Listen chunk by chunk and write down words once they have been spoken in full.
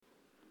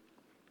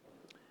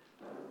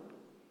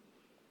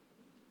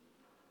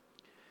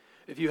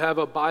If you have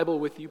a Bible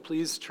with you,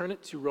 please turn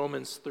it to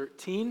Romans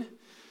 13.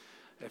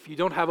 If you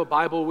don't have a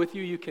Bible with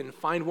you, you can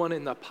find one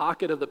in the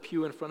pocket of the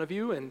pew in front of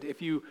you. And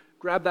if you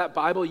grab that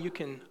Bible, you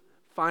can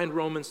find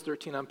Romans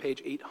 13 on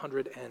page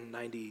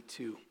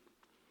 892.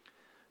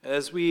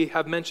 As we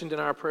have mentioned in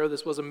our prayer,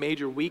 this was a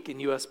major week in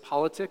U.S.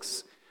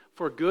 politics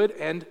for good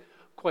and,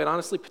 quite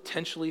honestly,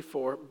 potentially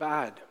for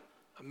bad.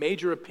 A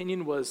major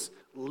opinion was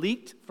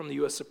leaked from the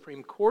U.S.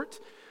 Supreme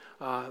Court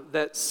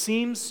that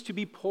seems to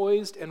be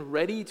poised and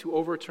ready to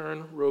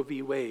overturn Roe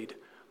v. Wade.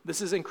 This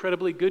is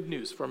incredibly good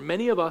news for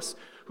many of us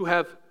who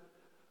have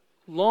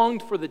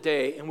longed for the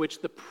day in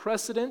which the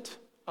precedent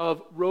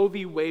of Roe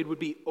v. Wade would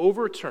be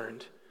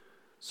overturned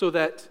so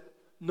that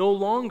no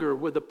longer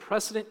would the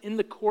precedent in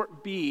the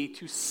court be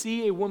to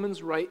see a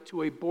woman's right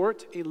to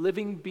abort a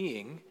living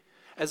being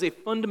as a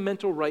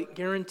fundamental right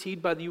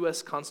guaranteed by the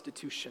U.S.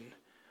 Constitution.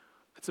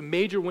 It's a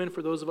major win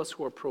for those of us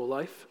who are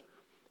pro-life,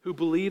 who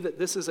believe that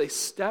this is a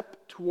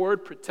step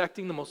toward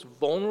protecting the most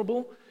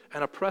vulnerable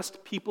and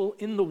oppressed people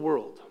in the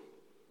world,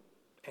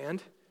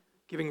 and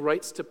giving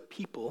rights to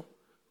people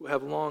who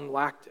have long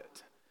lacked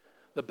it.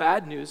 The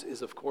bad news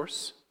is, of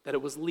course, that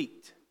it was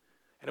leaked.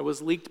 And it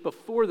was leaked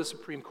before the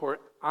Supreme Court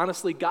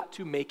honestly got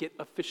to make it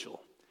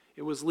official.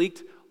 It was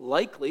leaked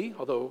likely,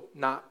 although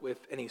not with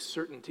any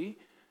certainty,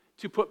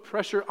 to put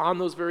pressure on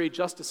those very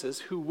justices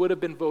who would have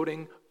been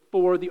voting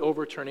for the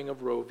overturning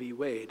of Roe v.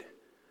 Wade.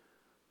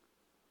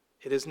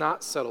 It is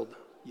not settled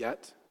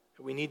yet,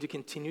 and we need to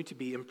continue to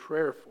be in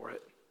prayer for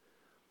it.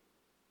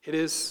 It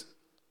is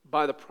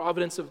by the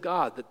providence of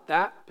God that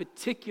that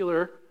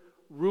particular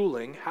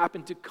ruling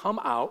happened to come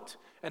out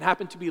and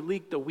happened to be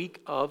leaked the week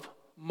of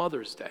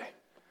Mother's Day.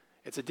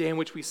 It's a day in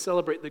which we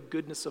celebrate the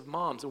goodness of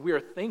moms, and we are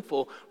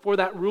thankful for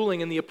that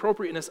ruling and the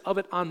appropriateness of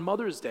it on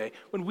Mother's Day,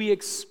 when we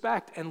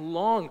expect and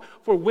long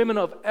for women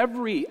of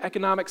every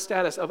economic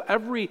status, of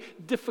every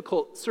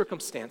difficult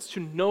circumstance, to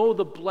know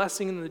the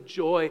blessing and the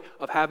joy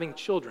of having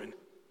children.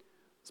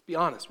 Let's be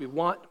honest, we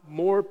want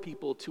more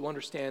people to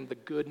understand the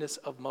goodness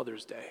of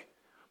Mother's Day.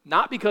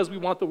 Not because we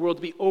want the world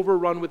to be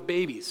overrun with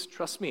babies.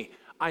 Trust me,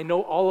 I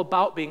know all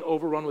about being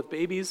overrun with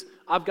babies.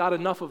 I've got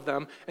enough of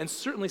them, and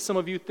certainly some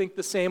of you think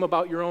the same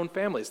about your own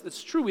families.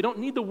 That's true. We don't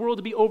need the world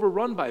to be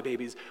overrun by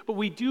babies, but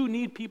we do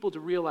need people to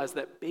realize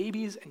that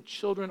babies and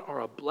children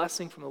are a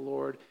blessing from the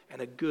Lord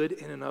and a good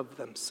in and of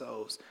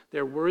themselves.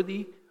 They're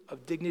worthy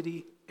of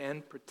dignity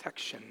and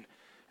protection.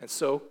 And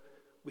so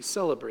we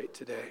celebrate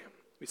today.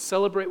 We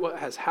celebrate what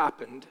has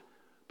happened,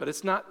 but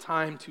it's not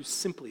time to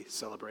simply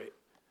celebrate.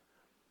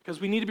 Because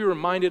we need to be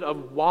reminded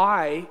of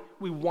why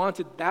we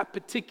wanted that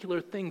particular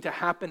thing to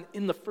happen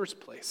in the first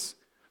place.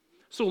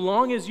 So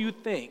long as you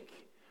think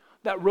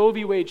that Roe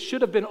v. Wade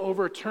should have been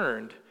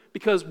overturned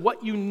because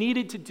what you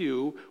needed to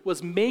do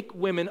was make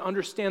women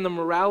understand the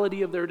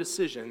morality of their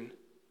decision,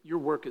 your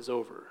work is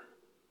over.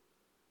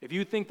 If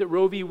you think that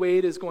Roe v.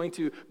 Wade is going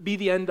to be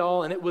the end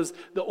all and it was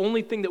the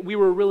only thing that we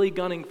were really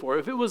gunning for,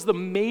 if it was the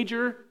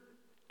major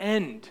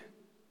end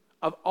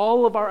of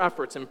all of our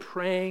efforts in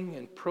praying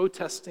and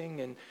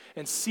protesting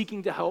and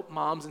seeking to help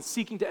moms and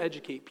seeking to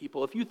educate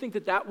people, if you think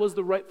that that was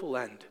the rightful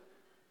end,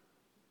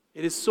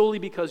 it is solely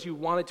because you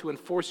wanted to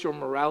enforce your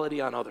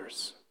morality on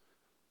others.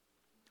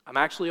 I'm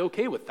actually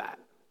okay with that.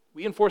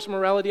 We enforce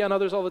morality on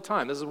others all the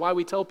time. This is why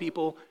we tell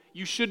people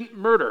you shouldn't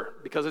murder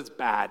because it's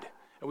bad,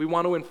 and we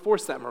want to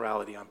enforce that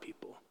morality on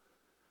people.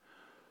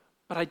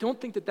 But I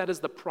don't think that that is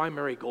the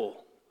primary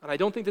goal. And I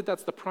don't think that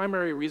that's the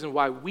primary reason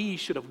why we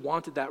should have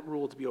wanted that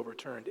rule to be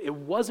overturned. It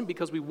wasn't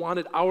because we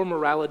wanted our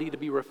morality to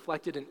be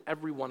reflected in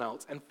everyone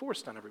else and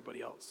forced on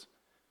everybody else.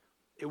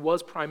 It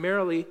was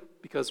primarily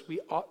because we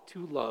ought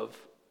to love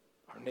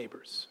our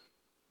neighbors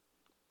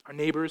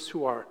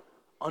who are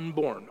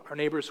unborn, our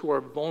neighbors who are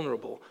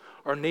vulnerable,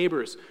 our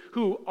neighbors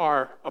who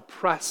are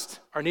oppressed,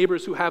 our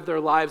neighbors who have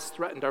their lives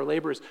threatened, our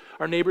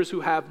neighbors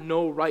who have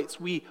no rights.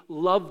 We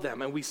love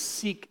them and we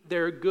seek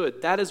their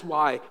good. That is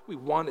why we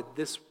wanted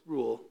this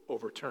rule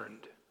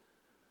overturned.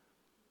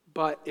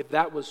 But if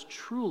that was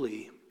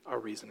truly our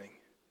reasoning,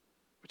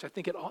 which I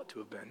think it ought to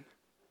have been,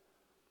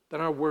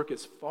 then our work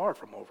is far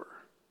from over.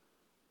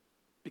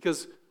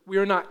 Because we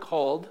are not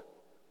called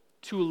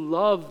to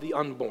love the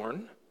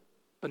unborn,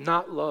 but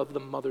not love the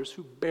mothers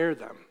who bear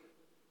them.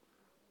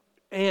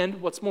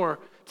 And what's more,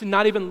 to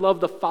not even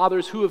love the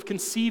fathers who have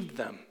conceived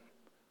them.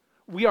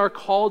 We are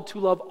called to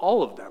love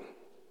all of them.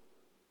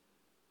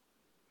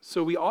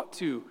 So we ought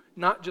to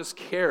not just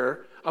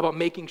care about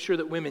making sure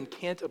that women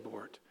can't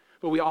abort,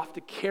 but we ought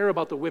to care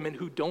about the women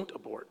who don't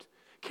abort,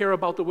 care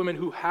about the women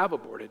who have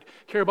aborted,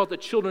 care about the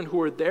children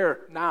who are there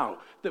now,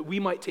 that we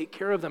might take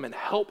care of them and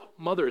help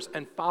mothers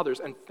and fathers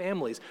and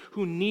families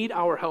who need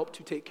our help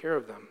to take care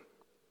of them.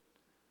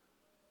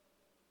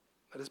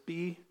 Let us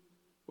be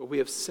what we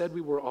have said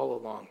we were all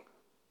along,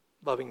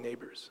 loving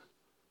neighbors.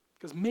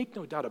 Because make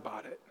no doubt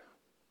about it,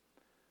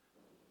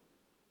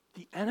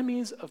 the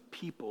enemies of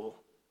people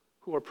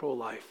who are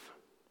pro-life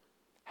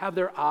have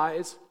their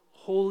eyes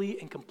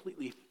wholly and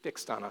completely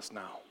fixed on us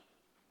now.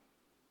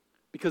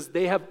 Because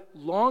they have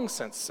long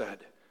since said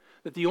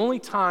That the only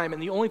time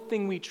and the only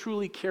thing we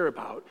truly care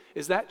about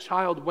is that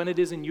child when it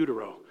is in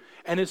utero.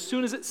 And as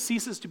soon as it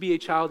ceases to be a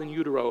child in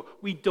utero,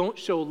 we don't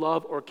show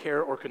love or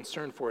care or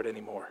concern for it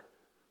anymore.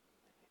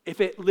 If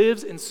it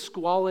lives in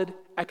squalid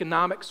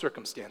economic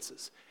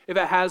circumstances, if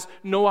it has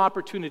no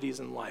opportunities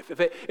in life, if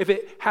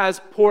it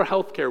has poor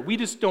health care, we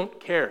just don't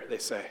care, they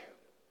say.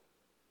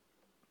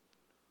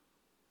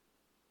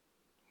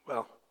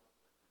 Well,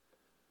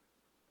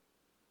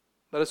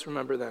 let us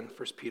remember then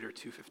 1 Peter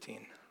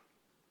 2:15.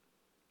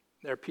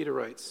 There Peter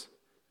writes,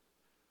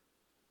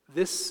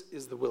 "This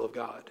is the will of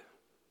God,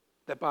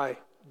 that by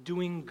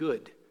doing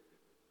good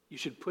you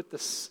should put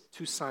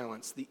to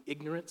silence the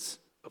ignorance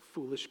of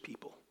foolish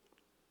people."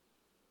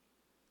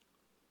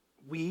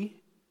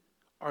 We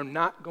are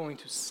not going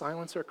to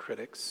silence our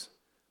critics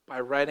by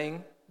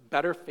writing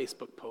better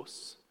Facebook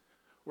posts.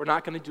 We're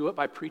not going to do it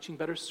by preaching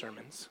better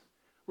sermons.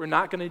 We're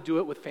not going to do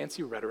it with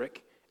fancy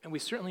rhetoric, and we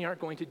certainly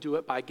aren't going to do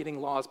it by getting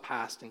laws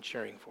passed and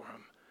cheering for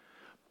them.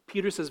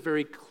 Peter says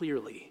very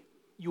clearly,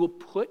 you will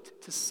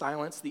put to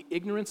silence the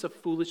ignorance of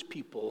foolish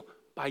people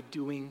by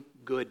doing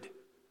good.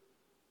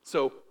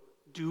 So,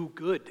 do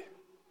good.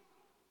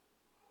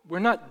 We're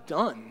not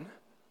done.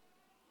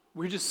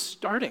 We're just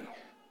starting.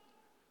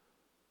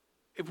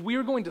 If we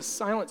are going to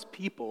silence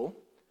people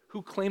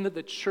who claim that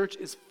the church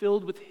is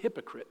filled with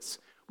hypocrites,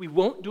 we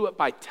won't do it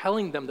by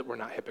telling them that we're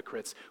not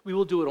hypocrites. We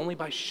will do it only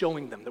by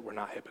showing them that we're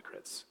not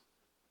hypocrites.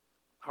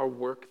 Our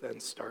work then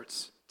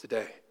starts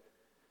today.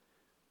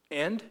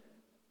 And,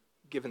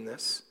 given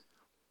this,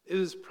 it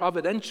is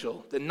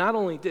providential that not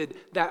only did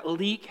that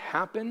leak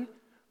happen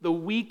the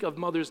week of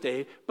Mother's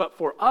Day, but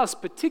for us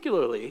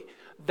particularly,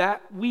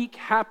 that week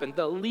happened,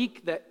 the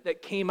leak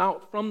that came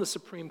out from the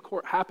Supreme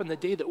Court happened the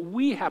day that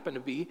we happen to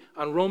be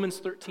on Romans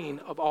 13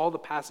 of all the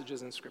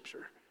passages in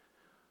Scripture.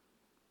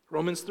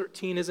 Romans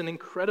 13 is an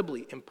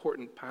incredibly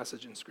important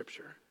passage in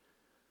Scripture.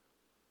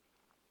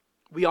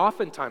 We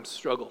oftentimes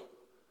struggle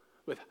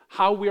with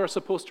how we are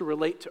supposed to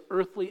relate to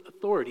earthly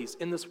authorities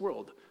in this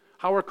world.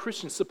 How are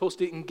Christians supposed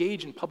to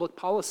engage in public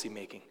policy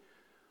making?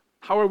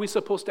 How are we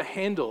supposed to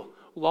handle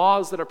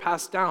laws that are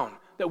passed down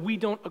that we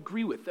don't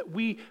agree with, that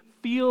we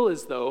feel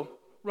as though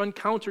run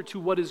counter to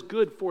what is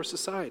good for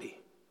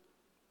society?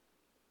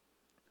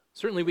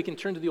 Certainly we can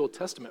turn to the Old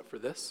Testament for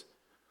this,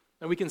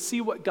 and we can see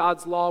what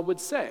God's law would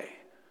say.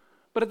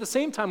 But at the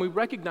same time, we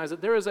recognize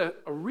that there is a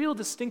real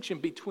distinction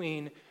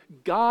between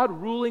God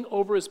ruling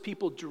over his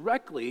people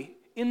directly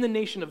in the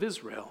nation of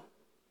Israel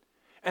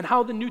and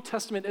how the New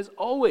Testament is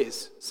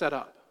always set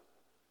up.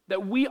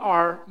 That we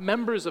are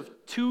members of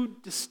two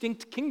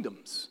distinct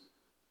kingdoms,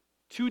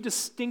 two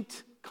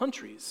distinct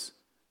countries.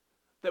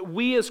 That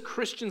we as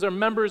Christians are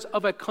members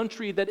of a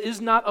country that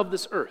is not of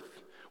this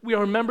earth. We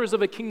are members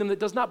of a kingdom that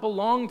does not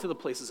belong to the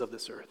places of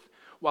this earth,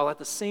 while at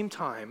the same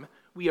time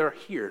we are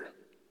here,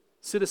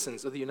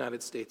 citizens of the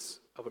United States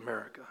of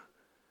America.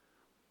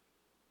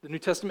 The New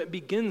Testament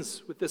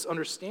begins with this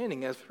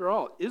understanding. After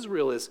all,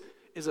 Israel is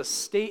a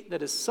state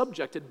that is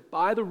subjected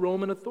by the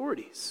Roman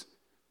authorities,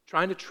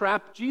 trying to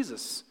trap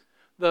Jesus.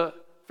 The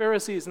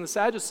Pharisees and the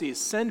Sadducees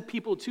send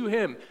people to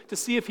him to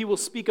see if he will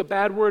speak a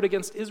bad word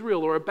against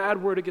Israel or a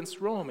bad word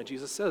against Rome. And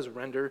Jesus says,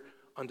 "Render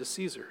unto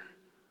Caesar."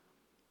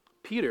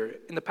 Peter,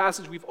 in the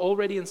passage we've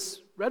already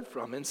read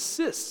from,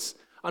 insists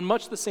on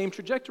much the same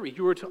trajectory.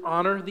 You are to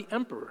honor the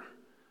emperor.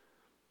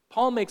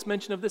 Paul makes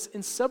mention of this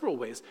in several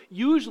ways,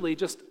 usually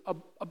just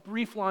a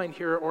brief line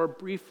here or a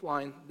brief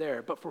line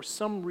there. But for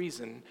some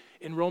reason,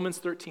 in Romans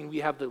 13, we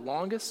have the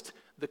longest,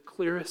 the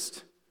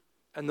clearest,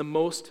 and the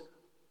most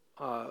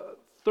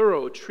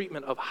thorough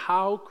treatment of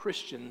how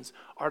Christians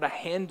are to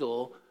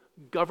handle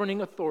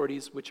governing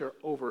authorities which are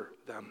over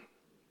them.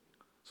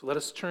 So let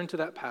us turn to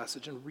that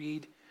passage and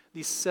read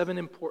these 7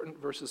 important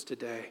verses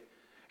today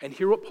and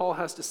hear what Paul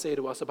has to say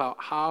to us about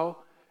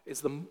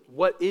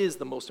what is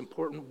the most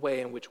important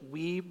way in which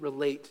we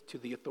relate to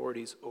the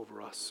authorities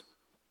over us.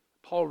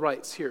 Paul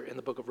writes here in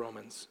the book of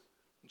Romans,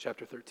 in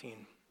chapter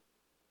 13,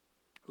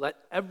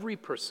 "Let every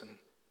person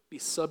be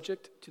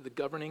subject to the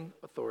governing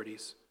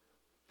authorities,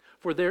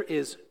 for there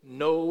is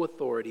no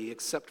authority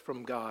except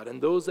from God,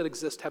 and those that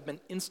exist have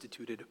been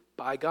instituted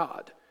by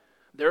God.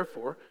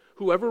 Therefore,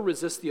 whoever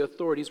resists the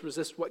authorities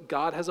resists what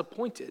God has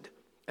appointed,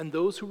 and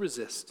those who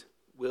resist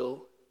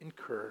will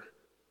incur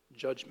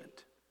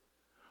judgment.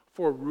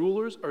 For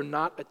rulers are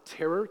not a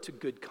terror to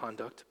good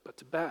conduct, but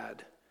to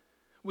bad.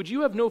 Would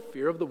you have no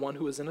fear of the one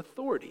who is in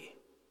authority?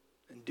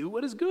 And do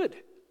what is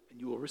good, and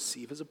you will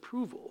receive his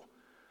approval.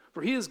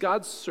 For he is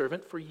God's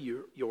servant for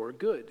your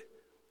good.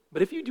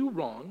 But if you do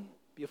wrong,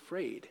 be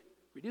afraid,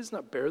 for he does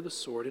not bear the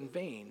sword in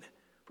vain.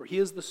 For he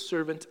is the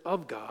servant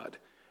of God,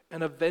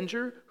 an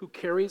avenger who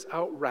carries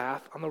out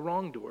wrath on the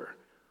wrongdoer.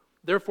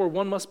 Therefore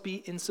one must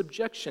be in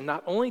subjection,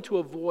 not only to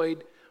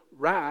avoid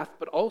wrath,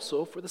 but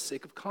also for the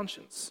sake of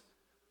conscience.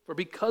 For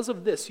because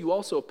of this you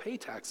also pay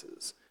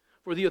taxes.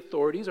 For the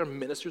authorities are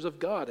ministers of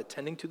God,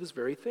 attending to this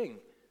very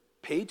thing.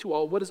 Pay to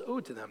all what is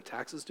owed to them,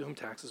 taxes to whom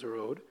taxes are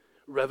owed,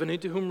 revenue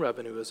to whom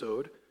revenue is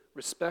owed,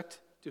 respect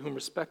to whom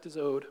respect is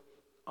owed,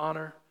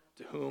 honor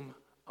to whom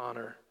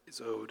honor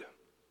is owed."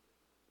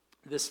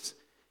 This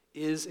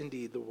is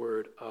indeed the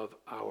word of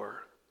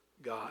our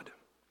God.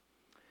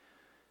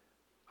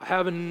 I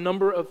have a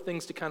number of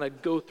things to kind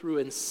of go through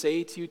and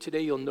say to you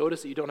today. You'll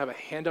notice that you don't have a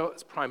handout.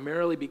 It's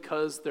primarily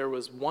because there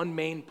was one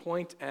main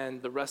point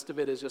and the rest of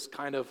it is just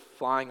kind of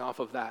flying off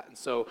of that. And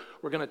so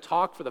we're going to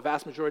talk for the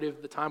vast majority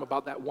of the time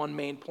about that one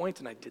main point,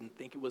 and I didn't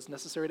think it was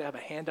necessary to have a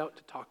handout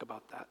to talk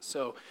about that.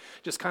 So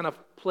just kind of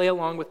play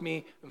along with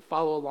me and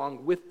follow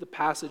along with the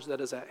passage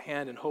that is at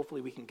hand, and hopefully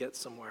we can get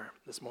somewhere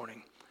this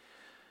morning.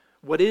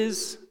 What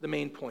is the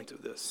main point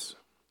of this?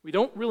 We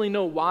don't really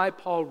know why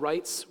Paul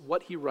writes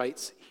what he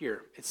writes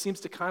here. It seems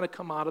to kind of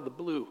come out of the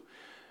blue.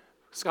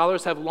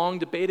 Scholars have long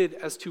debated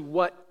as to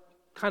what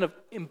kind of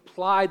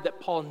implied that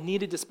Paul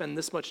needed to spend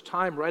this much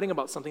time writing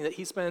about something that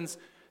he spends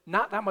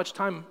not that much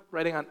time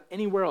writing on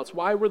anywhere else.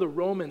 Why were the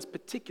Romans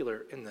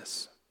particular in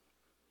this?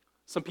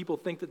 Some people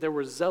think that there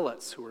were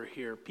zealots who were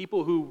here,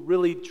 people who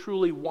really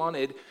truly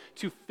wanted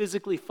to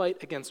physically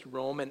fight against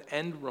Rome and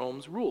end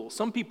Rome's rule.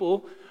 Some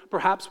people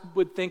perhaps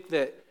would think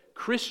that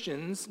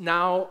Christians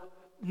now,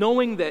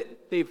 knowing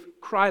that they've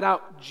cried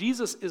out,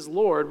 Jesus is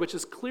Lord, which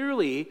is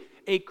clearly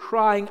a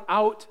crying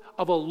out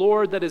of a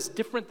Lord that is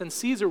different than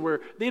Caesar,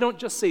 where they don't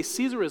just say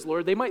Caesar is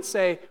Lord. They might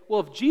say,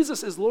 well, if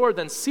Jesus is Lord,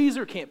 then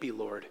Caesar can't be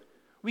Lord.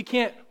 We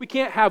can't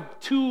have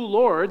two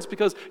lords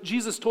because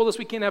Jesus told us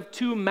we can't have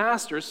two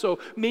masters, so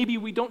maybe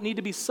we don't need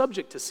to be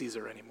subject to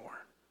Caesar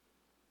anymore.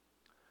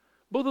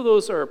 Both of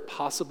those are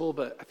possible,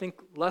 but I think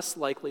less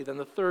likely than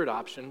the third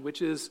option,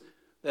 which is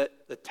that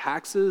the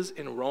taxes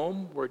in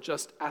Rome were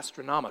just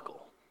astronomical.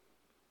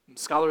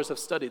 Scholars have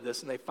studied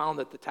this, and they found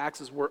that the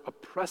taxes were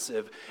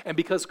oppressive, and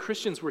because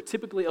Christians were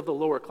typically of the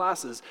lower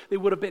classes, they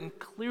would have been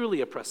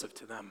clearly oppressive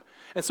to them.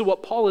 And so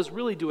what Paul is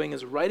really doing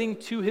is writing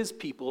to his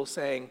people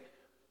saying,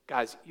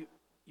 guys,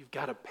 you've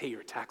got to pay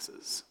your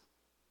taxes.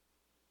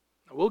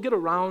 Now, we'll get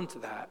around to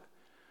that.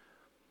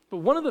 But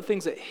one of the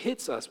things that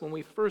hits us when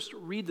we first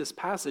read this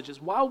passage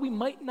is while we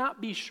might not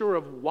be sure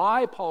of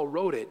why Paul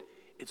wrote it,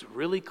 it's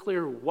really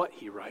clear what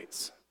he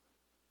writes.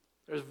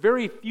 There's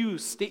very few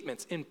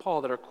statements in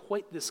Paul that are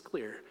quite this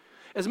clear.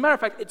 As a matter of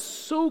fact, it's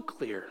so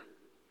clear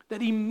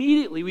that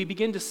immediately we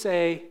begin to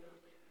say,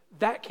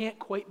 that can't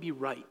quite be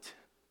right.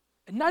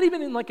 And not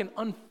even in like an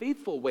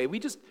unfaithful way.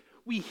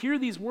 We hear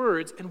these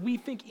words and we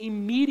think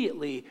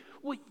immediately,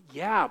 well,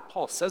 yeah,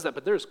 Paul says that,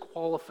 but there's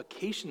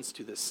qualifications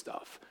to this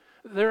stuff.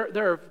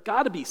 There have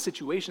got to be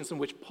situations in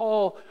which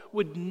Paul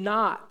would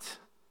not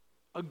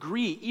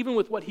agree even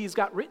with what he's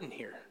got written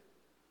here.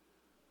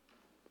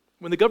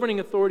 When the governing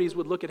authorities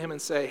would look at him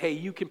and say, hey,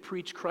 you can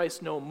preach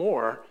Christ no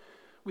more,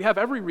 we have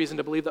every reason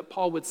to believe that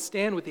Paul would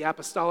stand with the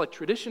apostolic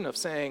tradition of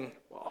saying,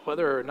 well,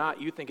 whether or not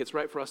you think it's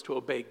right for us to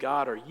obey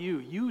God or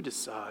you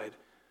decide,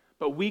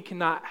 but we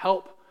cannot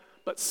help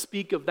but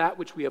speak of that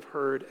which we have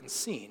heard and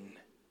seen.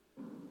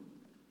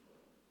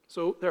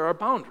 So there are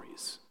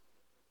boundaries.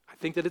 I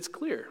think that it's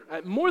clear.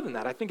 More than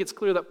that, I think it's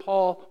clear that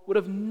Paul would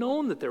have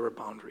known that there were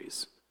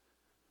boundaries.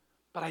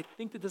 But I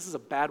think that this is a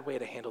bad way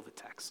to handle the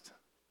text.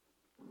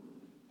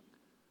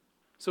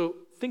 So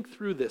think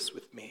through this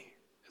with me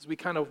as we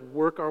kind of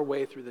work our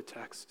way through the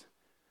text.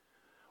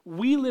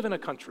 We live in a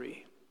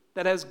country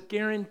that has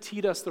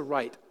guaranteed us the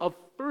right of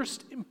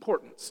first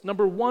importance.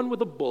 Number one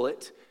with a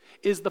bullet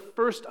is the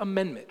First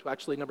Amendment. Well,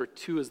 actually, number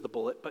two is the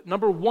bullet, but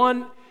number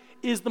one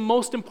is the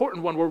most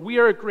important one, where we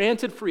are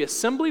granted free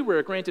assembly,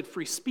 we're granted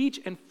free speech,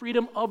 and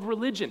freedom of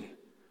religion.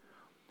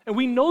 And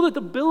we know that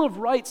the Bill of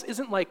Rights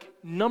isn't like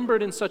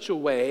numbered in such a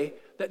way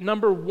that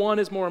number one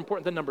is more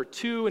important than number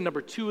two, and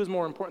number two is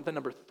more important than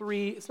number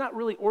three. It's not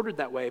really ordered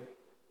that way,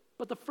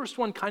 but the first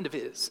one kind of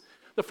is.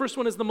 The first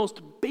one is the most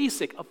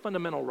basic of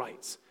fundamental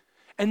rights.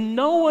 And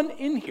no one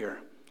in here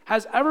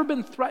has ever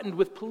been threatened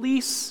with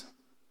police,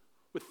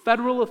 with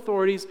federal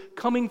authorities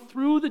coming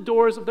through the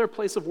doors of their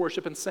place of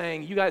worship and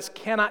saying, you guys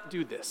cannot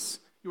do this.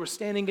 You are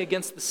standing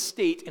against the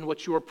state in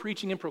what you are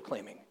preaching and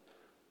proclaiming.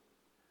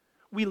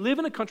 We live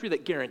in a country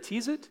that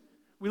guarantees it.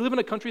 We live in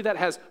a country that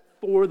has,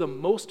 for the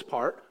most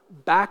part,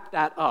 backed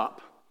that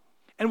up.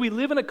 And we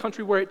live in a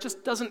country where it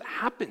just doesn't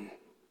happen.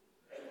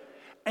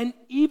 And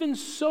even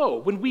so,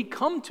 when we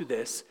come to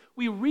this,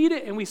 we read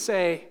it and we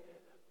say,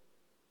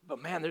 but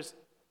man, there's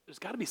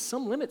got to be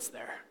some limits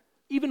there.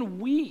 Even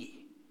we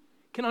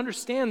can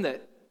understand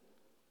that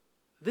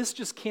this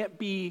just can't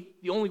be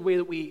the only way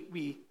that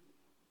we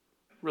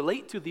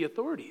relate to the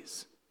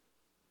authorities.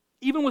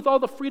 Even with all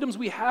the freedoms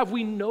we have,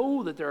 we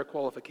know that there are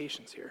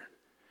qualifications here.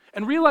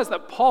 And realize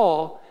that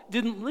Paul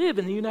didn't live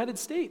in the United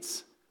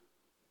States.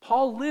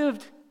 Paul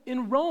lived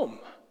in Rome.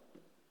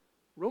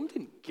 Rome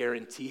didn't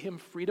guarantee him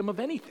freedom of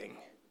anything.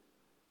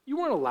 You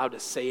weren't allowed to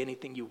say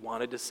anything you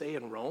wanted to say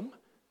in Rome.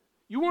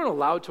 You weren't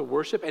allowed to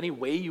worship any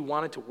way you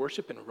wanted to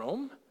worship in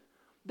Rome.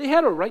 They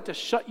had a right to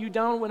shut you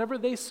down whenever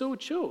they so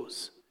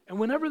chose and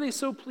whenever they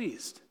so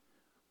pleased.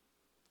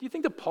 Do you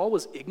think that Paul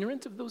was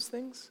ignorant of those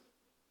things?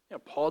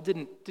 Paul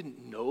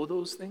didn't know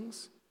those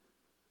things.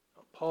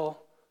 Paul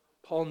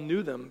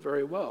knew them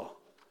very well.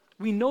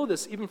 We know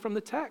this even from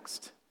the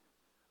text.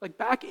 Like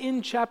back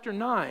in chapter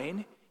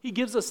 9, he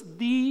gives us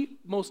the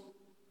most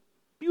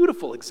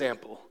beautiful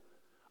example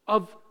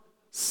of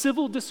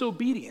civil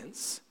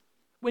disobedience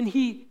when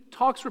he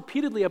talks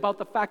repeatedly about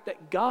the fact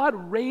that God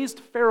raised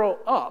Pharaoh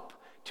up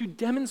to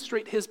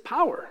demonstrate his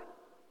power.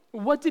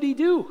 What did he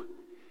do?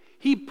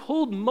 He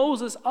pulled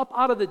Moses up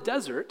out of the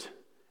desert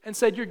and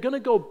said, you're going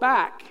to go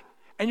back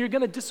and you're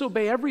going to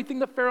disobey everything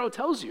that Pharaoh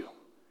tells you.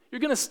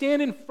 You're going to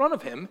stand in front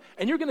of him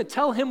and you're going to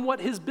tell him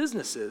what his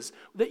business is,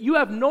 that you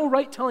have no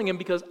right telling him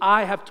because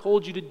I have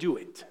told you to do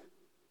it.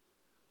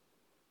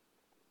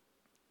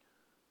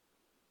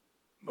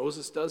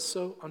 Moses does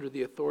so under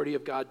the authority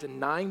of God,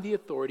 denying the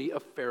authority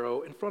of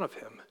Pharaoh in front of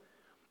him.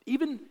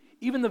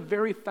 Even the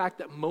very fact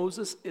that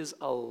Moses is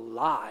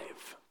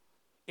alive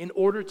in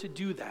order to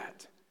do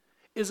that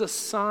is a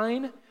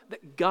sign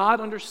that God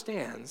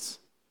understands,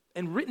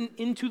 and written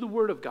into the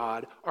Word of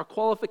God are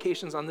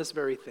qualifications on this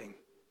very thing.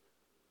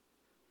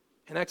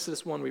 In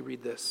Exodus 1, we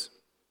read this.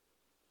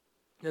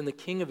 Then the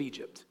king of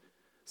Egypt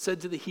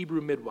said to the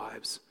Hebrew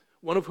midwives,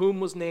 one of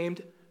whom was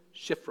named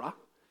Shiphrah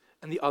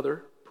and the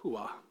other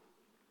Puah,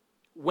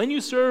 when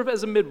you serve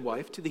as a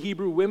midwife to the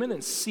Hebrew women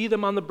and see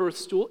them on the birth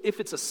stool,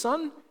 if it's a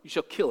son, you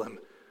shall kill him.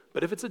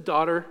 But if it's a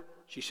daughter,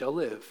 she shall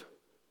live.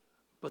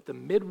 But the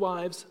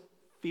midwives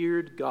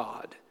feared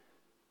God.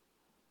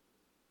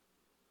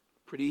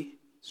 Pretty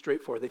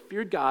straightforward. They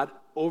feared God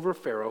over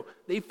Pharaoh.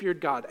 They feared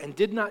God and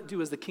did not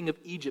do as the king of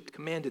Egypt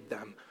commanded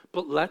them,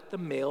 but let the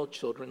male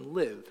children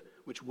live,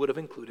 which would have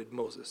included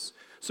Moses.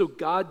 So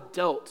God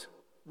dealt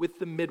with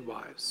the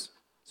midwives.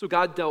 So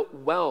God dealt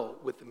well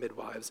with the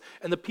midwives,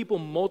 and the people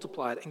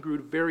multiplied and grew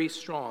very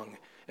strong.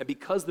 And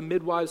because the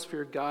midwives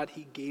feared God,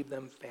 he gave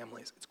them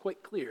families. It's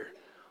quite clear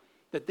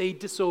that they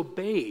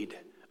disobeyed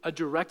a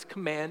direct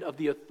command of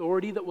the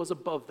authority that was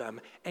above them,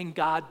 and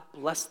God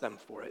blessed them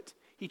for it.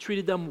 He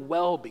treated them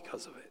well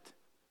because of it.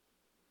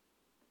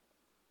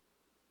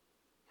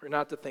 We're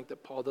not to think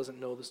that Paul doesn't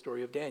know the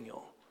story of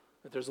Daniel,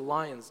 that there's a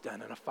lion's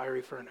den and a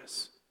fiery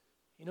furnace.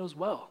 He knows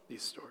well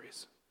these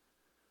stories.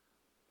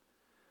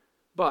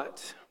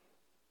 But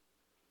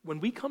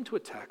when we come to a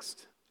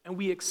text and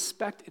we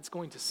expect it's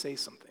going to say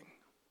something,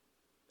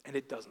 and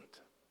it doesn't,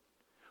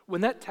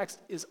 when that text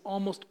is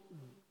almost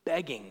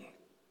begging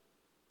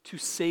to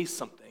say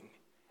something,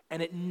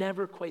 and it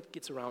never quite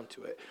gets around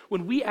to it,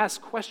 when we ask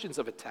questions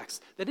of a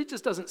text that it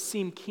just doesn't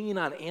seem keen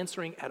on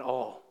answering at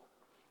all,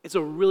 it's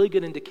a really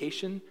good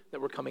indication that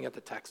we're coming at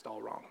the text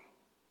all wrong.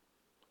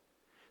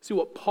 See,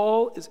 what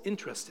Paul is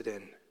interested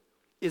in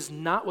is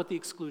not what the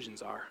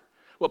exclusions are.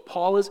 What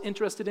Paul is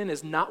interested in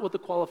is not what the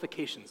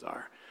qualifications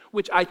are,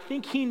 which I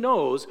think he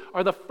knows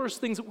are the first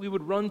things that we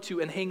would run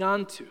to and hang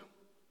on to.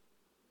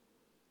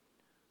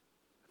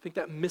 I think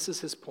that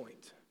misses his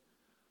point.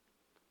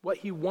 What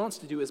he wants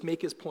to do is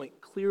make his point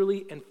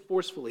clearly and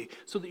forcefully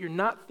so that you're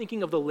not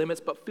thinking of the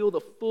limits but feel the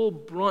full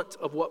brunt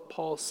of what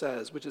Paul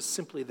says, which is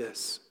simply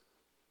this.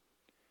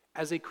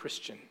 As a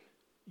Christian,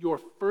 your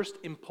first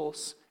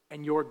impulse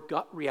and your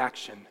gut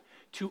reaction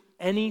to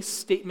any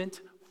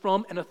statement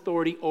from an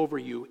authority over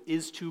you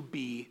is to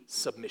be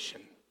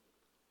submission.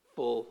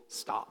 Full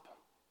stop.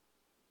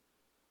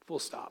 Full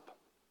stop.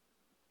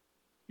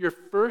 Your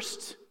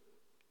first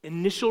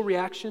initial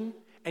reaction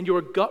and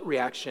your gut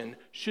reaction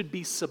should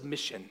be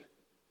submission.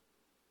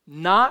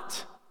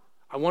 Not,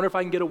 I wonder if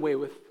I can get away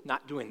with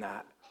not doing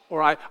that.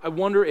 Or I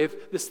wonder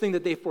if this thing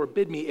that they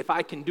forbid me, if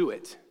I can do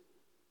it.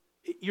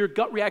 Your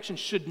gut reaction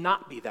should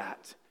not be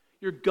that.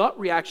 Your gut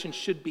reaction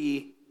should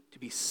be to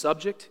be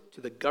subject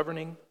to the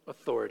governing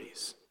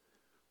authorities.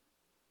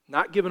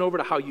 Not given over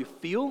to how you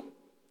feel,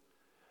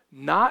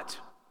 not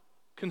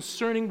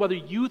concerning whether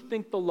you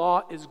think the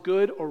law is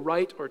good or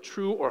right or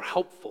true or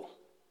helpful.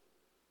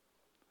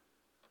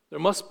 There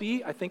must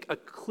be, I think, a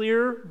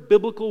clear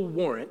biblical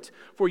warrant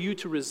for you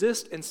to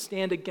resist and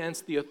stand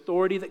against the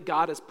authority that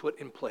God has put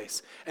in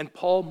place. And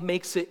Paul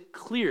makes it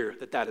clear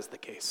that that is the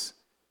case.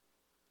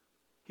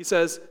 He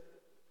says,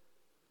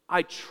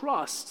 I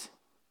trust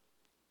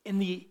in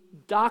the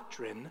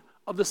doctrine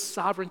of the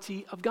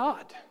sovereignty of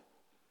God.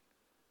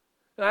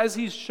 As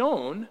he's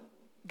shown,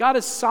 God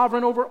is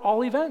sovereign over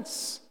all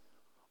events,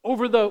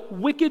 over the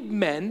wicked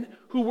men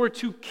who were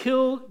to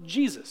kill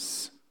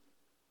Jesus.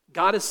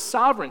 God is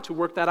sovereign to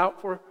work that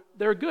out for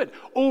their good.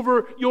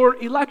 Over your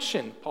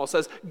election, Paul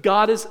says,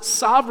 God is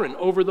sovereign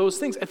over those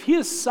things. If he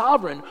is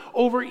sovereign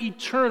over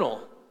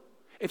eternal,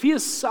 if he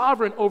is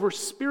sovereign over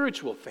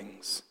spiritual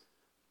things,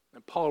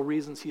 then Paul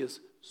reasons he is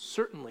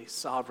certainly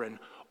sovereign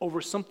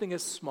over something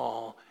as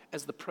small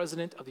as the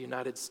President of the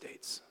United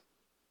States.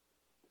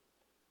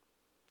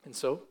 And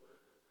so,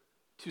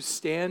 to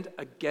stand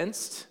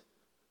against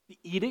the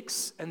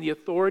edicts and the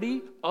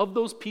authority of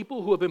those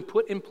people who have been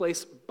put in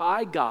place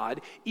by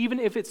God, even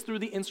if it's through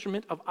the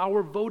instrument of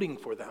our voting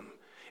for them,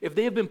 if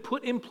they have been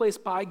put in place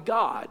by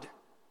God,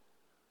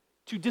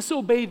 to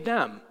disobey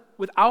them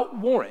without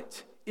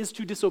warrant is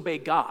to disobey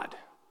God.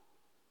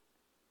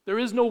 There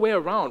is no way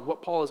around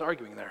what Paul is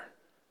arguing there.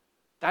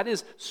 That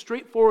is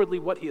straightforwardly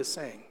what he is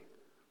saying.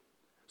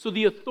 So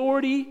the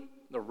authority,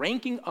 the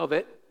ranking of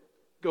it,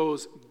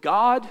 goes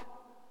God,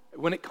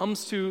 when it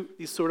comes to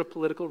these sort of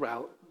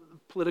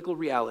political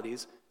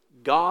realities,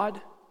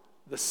 God,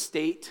 the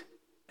state,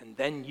 and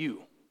then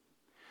you.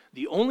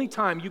 The only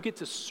time you get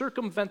to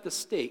circumvent the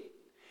state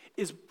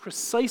is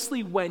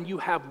precisely when you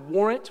have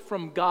warrant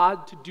from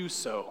God to do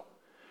so,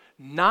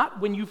 not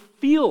when you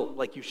feel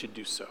like you should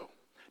do so,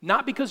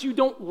 not because you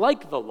don't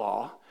like the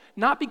law,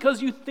 not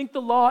because you think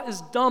the law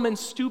is dumb and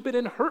stupid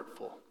and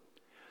hurtful.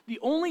 The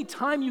only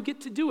time you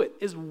get to do it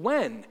is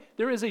when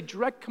there is a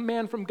direct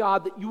command from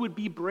God that you would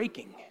be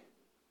breaking.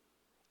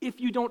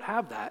 If you don't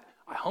have that,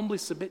 I humbly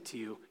submit to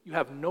you, you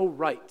have no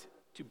right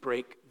to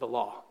break the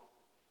law.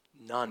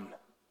 None.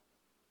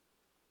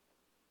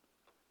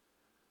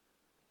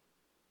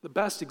 The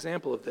best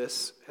example of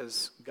this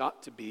has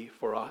got to be,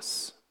 for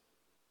us,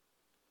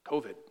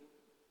 COVID.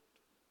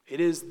 It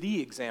is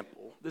the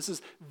example. This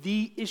is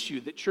the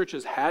issue that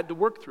churches had to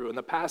work through in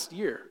the past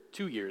year,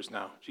 2 years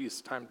now.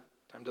 Geez, time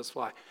does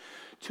fly.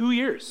 2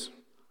 years.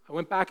 I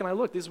went back and I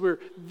looked. These were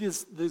the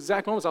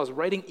exact moments I was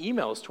writing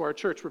emails to our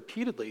church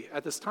repeatedly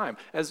at this time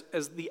as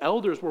the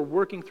elders were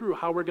working through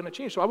how we're going to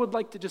change. So I would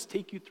like to just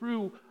take you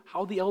through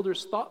how the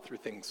elders thought through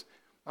things.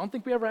 I don't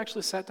think we ever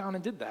actually sat down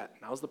and did that.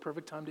 Now's the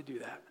perfect time to do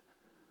that.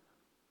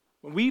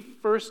 When we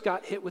first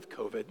got hit with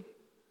COVID,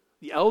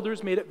 the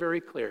elders made it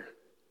very clear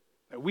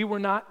that we were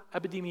not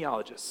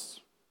epidemiologists.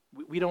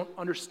 We don't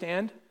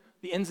understand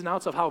the ins and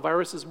outs of how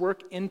viruses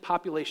work in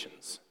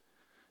populations.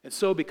 And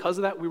so because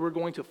of that, we were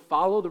going to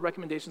follow the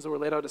recommendations that were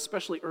laid out,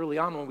 especially early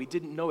on when we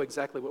didn't know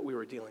exactly what we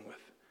were dealing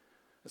with.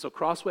 And so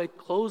Crossway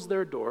closed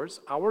their doors,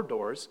 our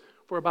doors,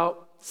 for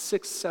about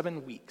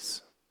 6-7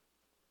 weeks.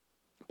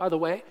 By the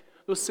way,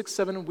 those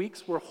 6-7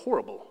 weeks were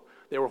horrible.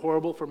 They were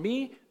horrible for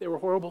me. They were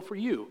horrible for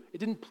you. It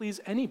didn't please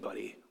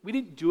anybody. We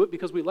didn't do it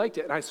because we liked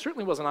it. And I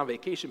certainly wasn't on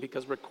vacation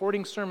because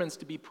recording sermons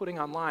to be putting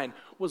online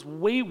was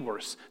way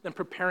worse than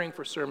preparing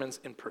for sermons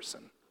in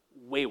person.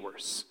 Way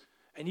worse.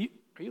 And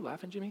are you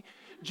laughing, Jimmy?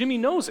 Jimmy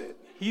knows it.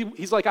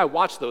 He's like, I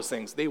watched those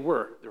things. They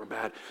were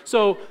bad.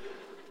 So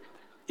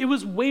it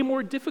was way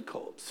more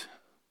difficult.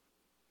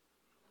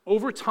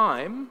 Over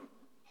time,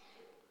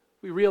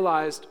 we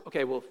realized,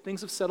 okay, well,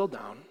 things have settled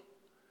down,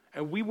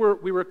 and we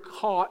were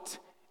caught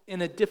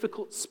in a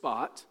difficult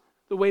spot,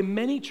 the way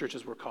many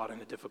churches were caught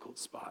in a difficult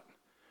spot.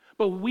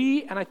 But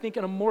we, and I think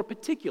in a more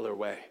particular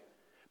way,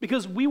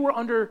 because we were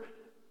under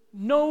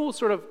no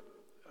sort of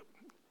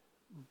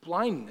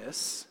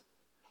blindness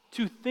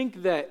to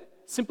think that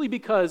simply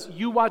because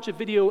you watch a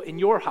video in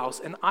your house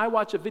and I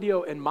watch a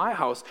video in my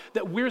house,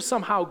 that we're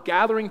somehow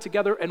gathering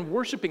together and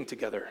worshiping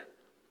together.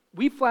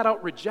 We flat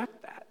out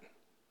reject that.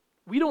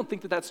 We don't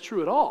think that that's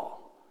true at all.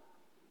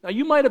 Now,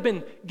 you might have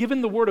been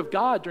given the Word of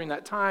God during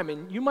that time,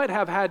 and you might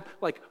have had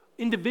like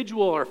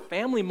individual or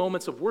family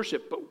moments of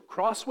worship, but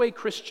Crossway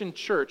Christian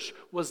Church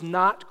was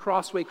not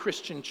Crossway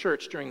Christian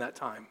Church during that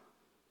time.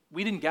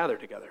 We didn't gather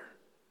together.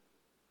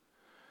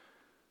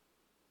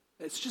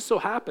 It's just so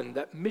happened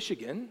that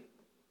Michigan,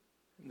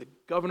 in the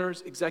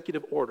governor's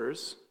executive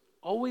orders,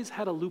 always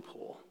had a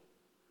loophole.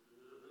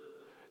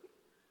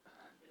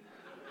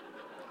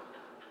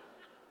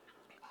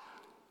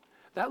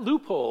 That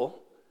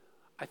loophole,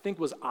 I think,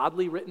 was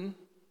oddly written.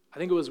 I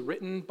think it was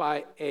written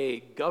by a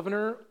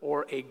governor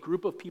or a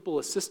group of people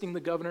assisting the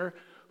governor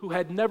who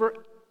had never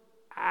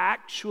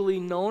actually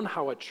known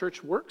how a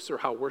church works or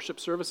how worship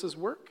services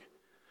work.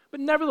 But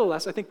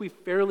nevertheless, I think we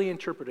fairly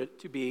interpret it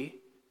to be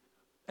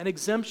an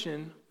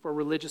exemption for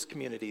religious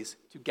communities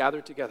to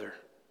gather together.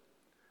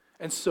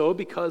 And so,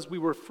 because we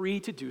were free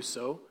to do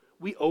so,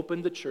 we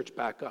opened the church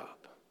back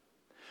up.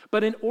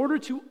 But in order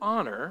to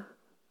honor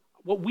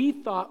what we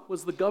thought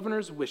was the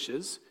governor's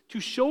wishes, to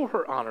show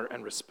her honor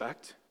and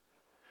respect,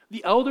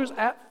 the elders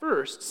at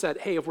first said,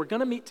 hey, if we're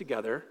going to meet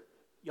together,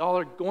 y'all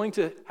are going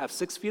to have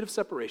 6 feet of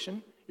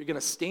separation, you're going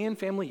to stay in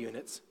family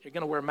units, you're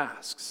going to wear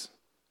masks.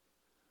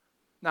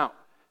 Now,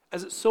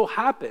 as it so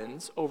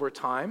happens over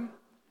time,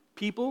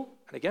 people,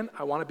 and again,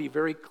 I want to be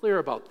very clear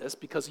about this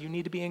because you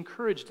need to be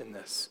encouraged in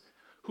this,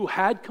 who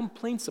had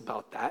complaints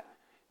about that,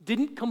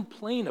 didn't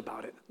complain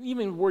about it.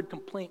 Even the word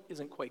complaint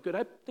isn't quite good.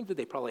 I think that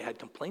they probably had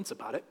complaints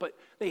about it, but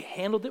they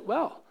handled it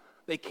well.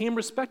 They came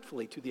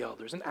respectfully to the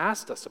elders and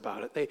asked us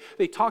about it.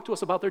 They talked to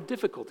us about their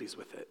difficulties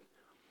with it.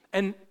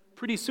 And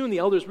pretty soon the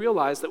elders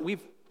realized that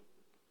we've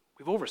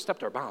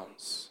overstepped our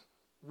bounds.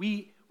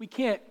 We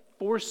can't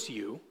force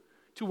you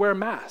to wear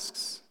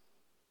masks.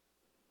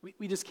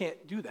 We just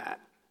can't do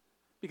that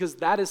because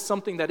that is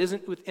something that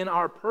isn't within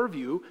our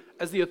purview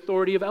as the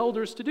authority of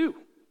elders to do.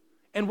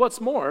 And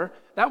what's more,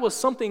 that was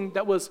something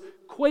that was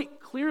quite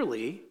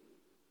clearly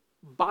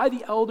by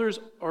the elders,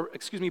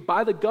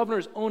 by the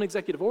governor's own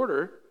executive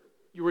order,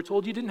 you were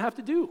told you didn't have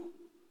to do.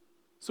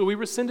 So we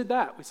rescinded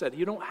that. We said,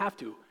 you don't have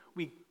to.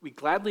 We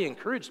gladly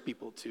encouraged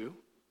people to.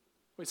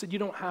 We said, you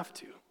don't have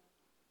to.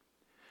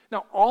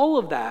 Now, all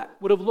of that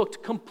would have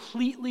looked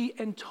completely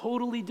and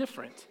totally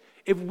different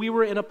if we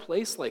were in a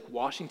place like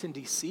Washington,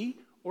 D.C.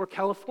 or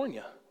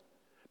California,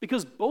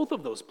 because both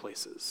of those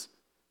places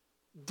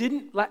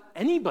didn't let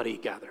anybody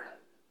gather.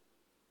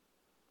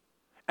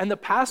 And the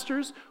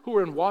pastors who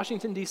were in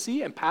Washington,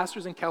 D.C. and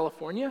pastors in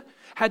California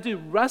had to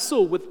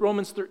wrestle with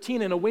Romans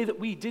 13 in a way that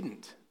we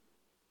didn't.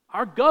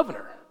 Our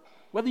governor,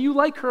 whether you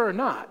like her or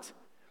not,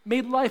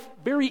 made life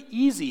very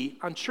easy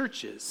on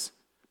churches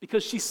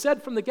because she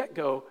said from the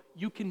get-go,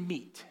 you can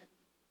meet.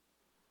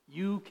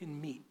 You can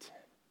meet.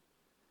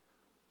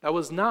 That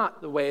was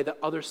not the way that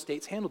other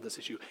states handled this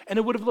issue. And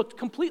it would have looked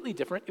completely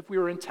different if we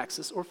were in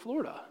Texas or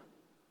Florida.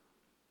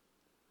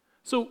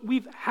 So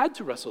we've had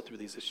to wrestle through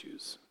these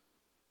issues.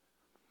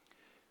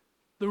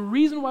 The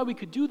reason why we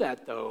could do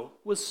that, though,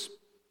 was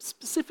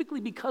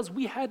specifically because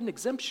we had an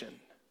exemption.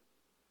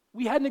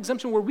 We had an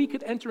exemption where we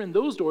could enter in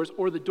those doors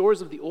or the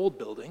doors of the old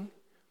building,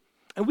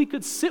 and we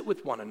could sit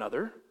with one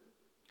another,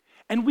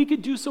 and we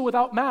could do so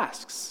without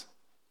masks.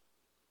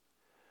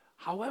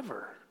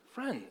 However,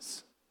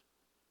 friends,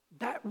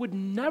 that would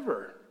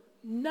never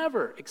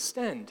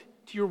extend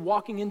to your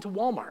walking into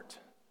Walmart.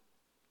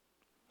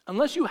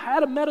 Unless you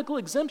had a medical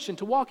exemption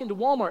to walk into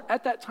Walmart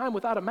at that time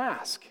without a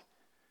mask,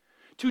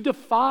 to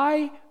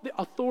defy the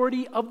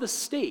authority of the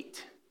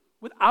state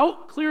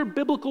without clear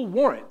biblical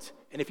warrant.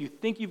 And if you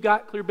think you've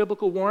got clear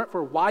biblical warrant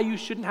for why you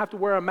shouldn't have to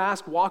wear a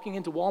mask walking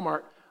into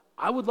Walmart,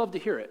 I would love to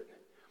hear it.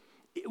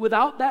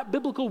 Without that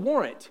biblical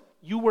warrant,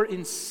 you were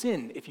in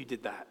sin if you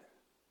did that,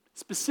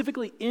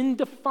 specifically in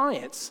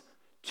defiance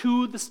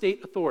to the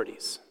state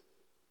authorities.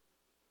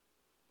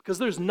 Because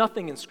there's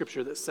nothing in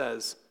Scripture that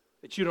says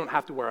that you don't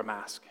have to wear a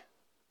mask.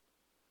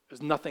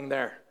 There's nothing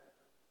there.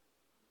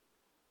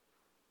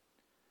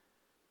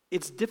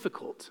 It's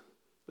difficult,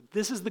 but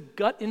this is the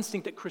gut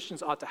instinct that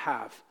Christians ought to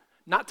have,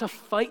 not to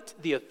fight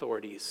the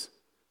authorities,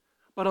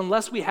 but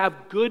unless we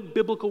have good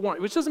biblical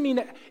warrant, which doesn't mean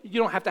that you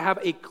don't have to have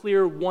a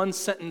clear one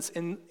sentence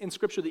in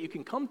Scripture that you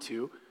can come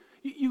to.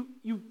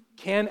 You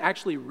can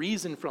actually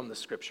reason from the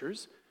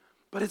Scriptures,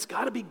 but it's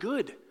got to be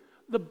good.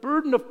 The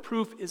burden of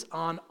proof is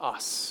on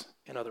us,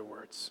 in other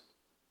words.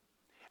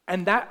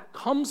 And that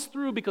comes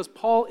through because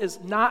Paul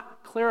is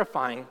not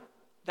clarifying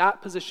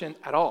that position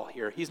at all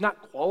here. He's not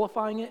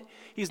qualifying it.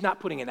 He's not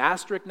putting an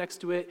asterisk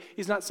next to it.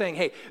 He's not saying,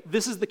 hey,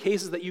 this is the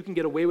cases that you can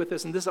get away with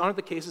this, and this aren't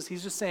the cases.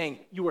 He's just saying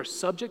you are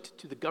subject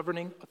to the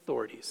governing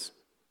authorities.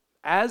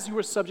 As you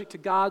are subject to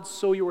God,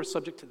 so you are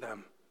subject to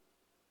them.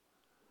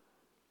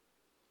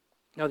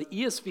 Now, the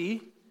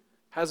ESV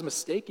has a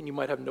mistake, and you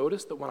might have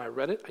noticed that when I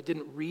read it, I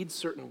didn't read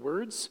certain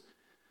words.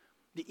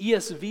 The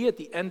ESV at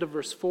the end of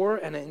verse 4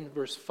 and in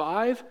verse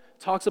 5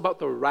 talks about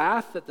the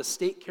wrath that the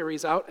state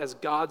carries out as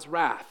God's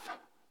wrath.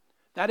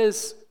 That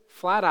is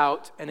flat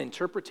out an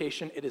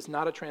interpretation. It is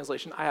not a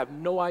translation. I have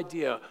no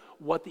idea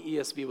what the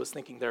ESV was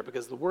thinking there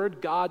because the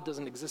word God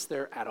doesn't exist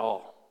there at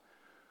all.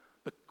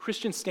 The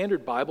Christian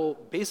Standard Bible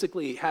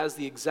basically has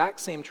the exact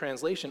same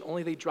translation,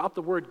 only they dropped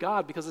the word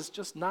God because it's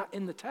just not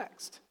in the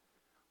text.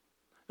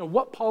 Now,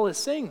 what Paul is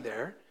saying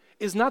there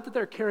is not that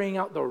they're carrying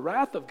out the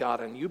wrath of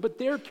God on you, but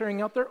they're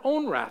carrying out their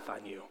own wrath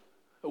on you.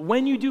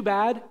 When you do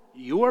bad,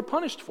 you are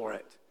punished for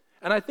it.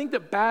 And I think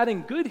that bad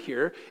and good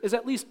here is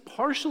at least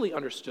partially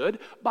understood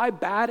by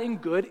bad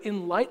and good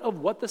in light of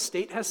what the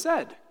state has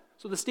said.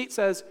 So the state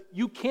says,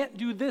 you can't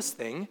do this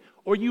thing,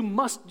 or you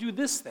must do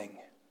this thing.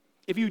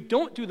 If you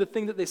don't do the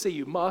thing that they say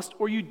you must,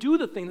 or you do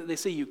the thing that they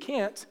say you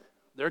can't,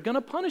 they're going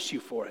to punish you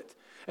for it.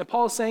 And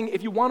Paul is saying,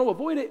 if you want to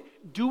avoid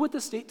it, do what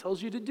the state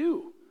tells you to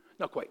do.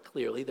 Now, quite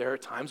clearly, there are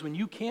times when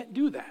you can't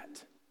do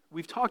that.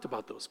 We've talked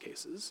about those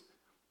cases.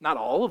 Not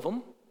all of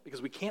them,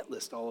 because we can't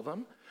list all of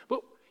them.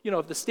 But,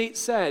 if the state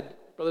said,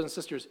 brothers and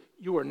sisters,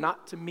 you are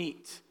not to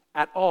meet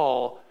at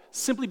all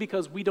simply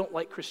because we don't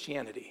like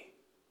Christianity,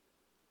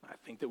 I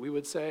think that we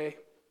would say,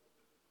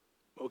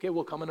 okay,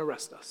 well, come and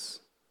arrest us.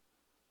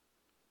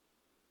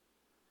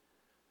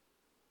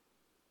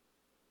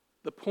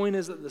 The point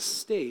is that the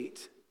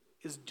state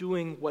is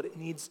doing what it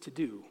needs to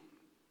do.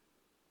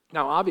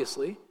 Now,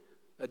 obviously,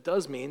 that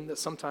does mean that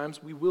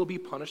sometimes we will be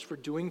punished for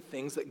doing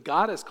things that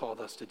God has called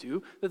us to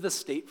do that the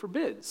state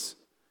forbids.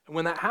 And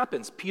when that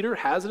happens, Peter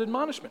has an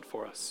admonishment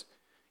for us.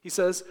 He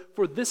says,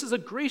 for this is a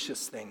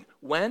gracious thing,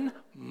 when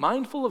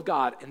mindful of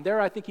God, and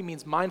there I think he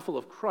means mindful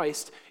of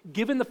Christ,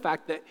 given the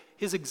fact that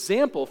his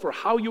example for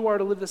how you are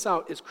to live this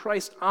out is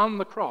Christ on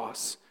the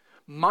cross,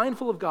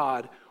 mindful of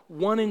God,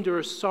 one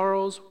endures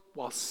sorrows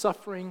while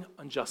suffering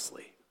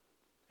unjustly.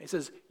 He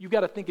says, you've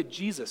got to think of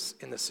Jesus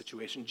in this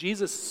situation.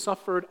 Jesus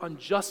suffered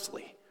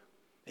unjustly.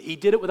 He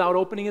did it without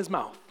opening his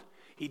mouth.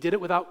 He did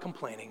it without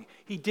complaining.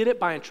 He did it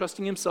by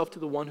entrusting himself to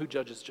the one who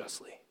judges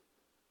justly.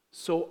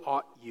 So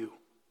ought you.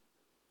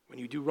 When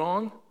you do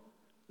wrong,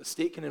 the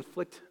state can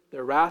inflict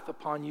their wrath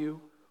upon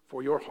you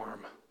for your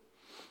harm.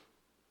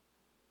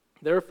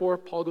 Therefore,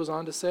 Paul goes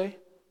on to say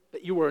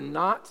that you are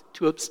not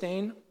to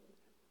abstain.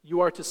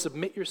 You are to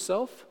submit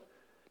yourself,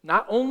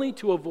 not only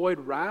to avoid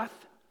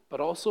wrath, but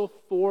also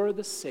for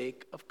the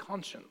sake of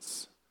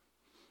conscience.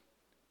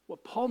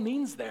 What Paul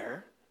means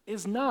there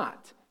is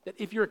not that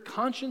if your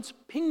conscience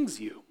pings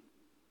you,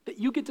 that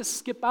you get to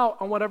skip out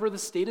on whatever the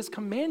state is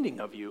commanding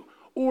of you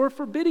or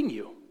forbidding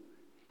you.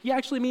 He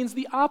actually means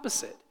the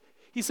opposite.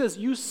 He says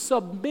you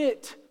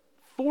submit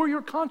for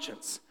your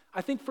conscience.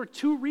 I think for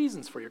two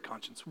reasons for your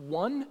conscience.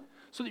 One,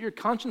 so that your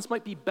conscience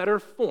might be better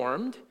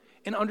formed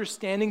in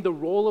understanding the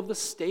role of the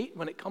state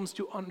when it comes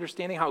to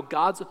understanding how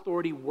God's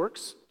authority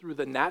works through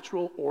the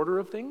natural order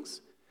of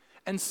things.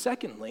 And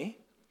secondly,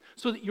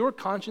 so that your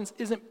conscience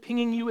isn't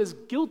pinging you as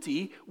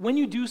guilty when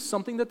you do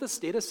something that the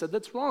state has said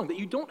that's wrong, that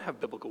you don't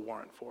have biblical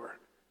warrant for.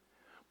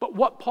 But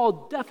what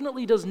Paul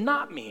definitely does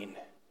not mean,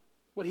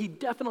 what he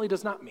definitely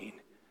does not mean,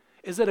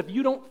 is that if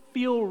you don't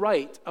feel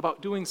right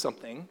about doing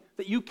something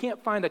that you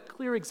can't find a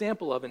clear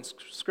example of in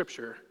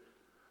Scripture,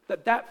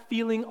 that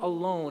feeling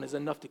alone is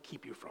enough to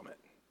keep you from it.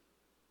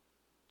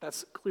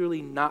 That's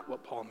clearly not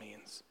what Paul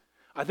means.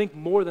 I think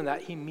more than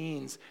that, he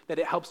means that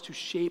it helps to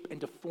shape and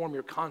to form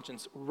your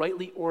conscience,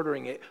 rightly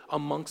ordering it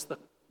amongst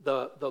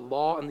the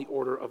law and the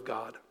order of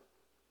God.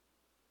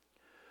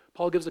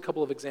 Paul gives a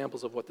couple of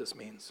examples of what this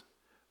means.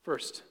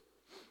 First,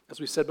 as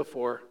we said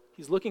before,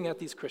 he's looking at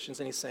these Christians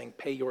and he's saying,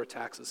 pay your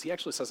taxes. He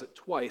actually says it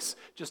twice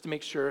just to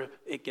make sure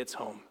it gets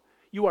home.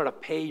 You are to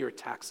pay your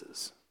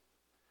taxes.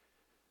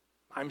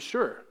 I'm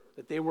sure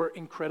that they were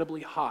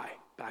incredibly high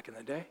back in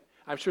the day.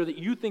 I'm sure that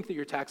you think that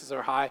your taxes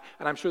are high,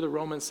 and I'm sure the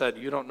Romans said,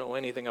 you don't know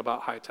anything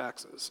about high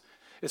taxes,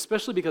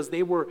 especially because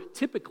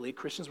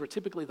Christians were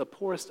typically the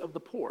poorest of the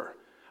poor,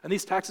 and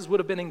these taxes would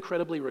have been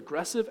incredibly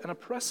regressive and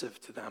oppressive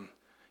to them.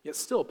 Yet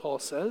still, Paul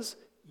says,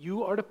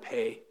 you are to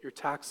pay your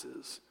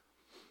taxes.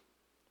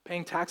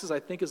 Paying taxes, I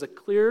think, is a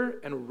clear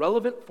and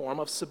relevant form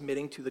of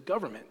submitting to the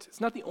government.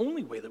 It's not the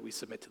only way that we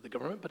submit to the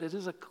government, but it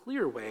is a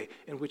clear way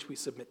in which we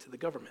submit to the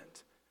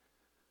government.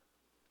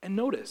 And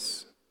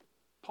notice,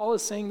 Paul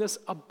is saying this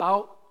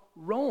about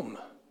Rome.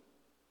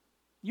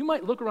 You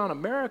might look around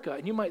America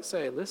and you might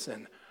say,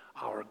 listen,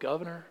 our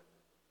governor,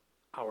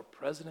 our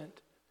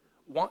president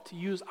want to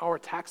use our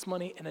tax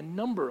money in a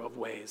number of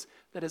ways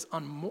that is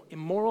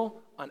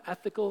immoral,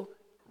 unethical,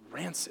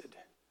 rancid.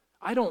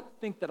 I don't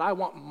think that I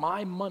want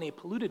my money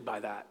polluted by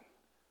that.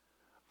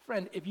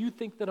 Friend, if you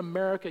think that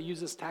America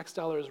uses tax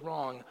dollars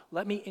wrong,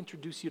 let me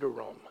introduce you to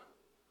Rome.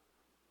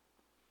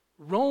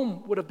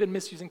 Rome would have been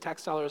misusing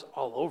tax dollars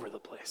all over the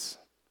place.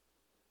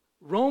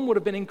 Rome would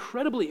have been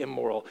incredibly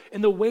immoral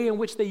in the way in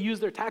which they use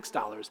their tax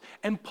dollars.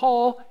 And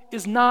Paul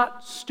is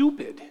not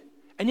stupid.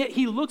 And yet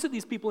he looks at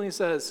these people and he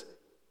says,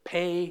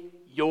 pay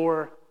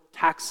your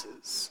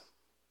taxes.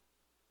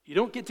 You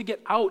don't get to get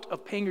out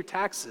of paying your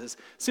taxes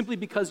simply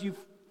because you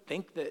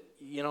think that,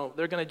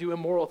 they're going to do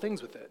immoral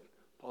things with it.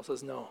 Paul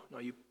says, no,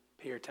 you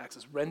pay your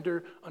taxes.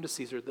 Render unto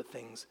Caesar the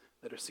things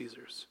that are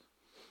Caesar's.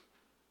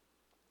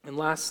 And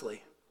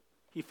lastly,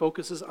 he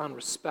focuses on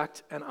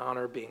respect and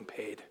honor being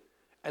paid.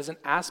 As an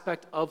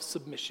aspect of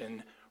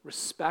submission,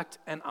 respect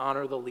and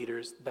honor the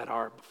leaders that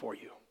are before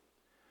you.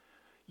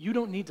 You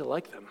don't need to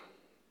like them.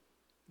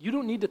 You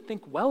don't need to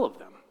think well of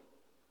them.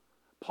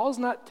 Paul's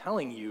not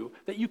telling you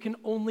that you can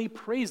only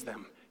praise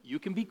them. You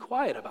can be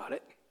quiet about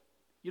it.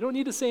 You don't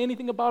need to say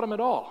anything about them at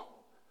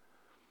all.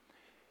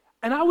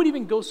 And I would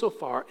even go so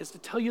far as to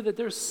tell you that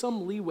there's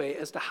some leeway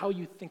as to how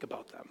you think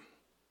about them.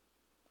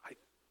 I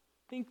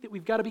think that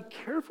we've got to be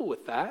careful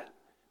with that,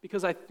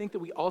 because I think that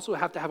we also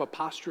have to have a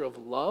posture of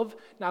love,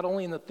 not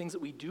only in the things that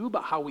we do,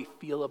 but how we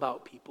feel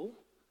about people.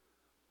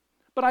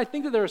 But I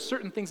think that there are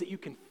certain things that you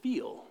can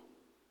feel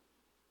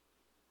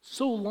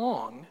so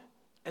long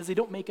as they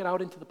don't make it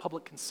out into the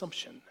public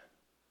consumption.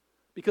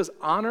 Because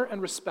honor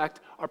and respect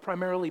are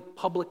primarily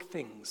public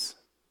things.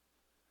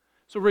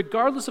 So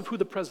regardless of who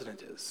the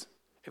president is,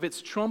 if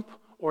it's Trump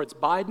or it's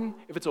Biden,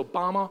 if it's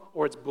Obama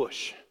or it's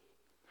Bush,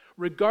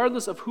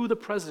 regardless of who the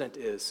president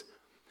is,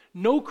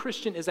 no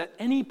Christian is at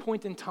any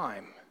point in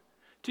time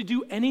to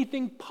do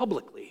anything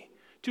publicly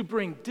to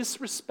bring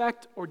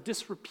disrespect or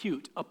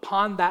disrepute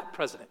upon that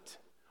president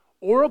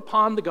or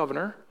upon the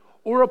governor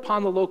or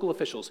upon the local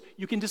officials.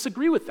 You can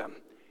disagree with them.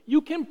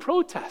 You can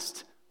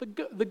protest.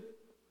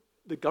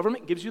 The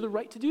government gives you the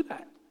right to do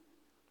that.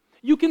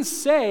 You can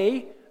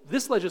say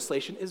this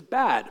legislation is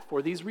bad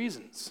for these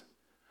reasons.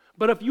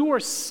 But if you are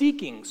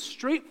seeking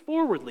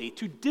straightforwardly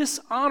to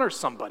dishonor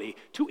somebody,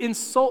 to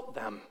insult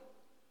them,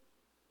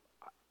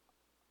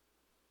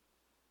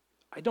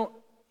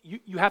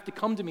 you have to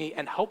come to me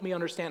and help me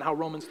understand how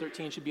Romans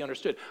 13 should be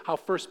understood, how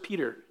 1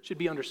 Peter should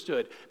be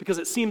understood, because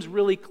it seems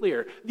really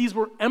clear. These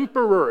were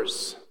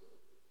emperors.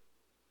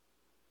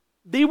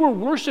 They were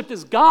worshipped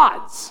as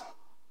gods.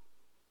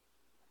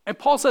 And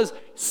Paul says,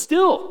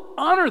 still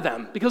honor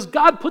them because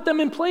God put them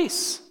in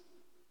place.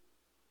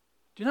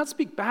 Do not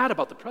speak bad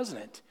about the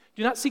president.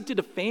 Do not seek to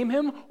defame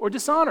him or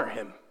dishonor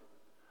him.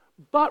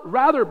 But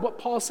rather, what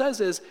Paul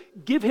says is,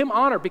 give him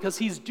honor because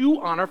he's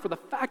due honor for the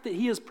fact that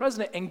he is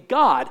president and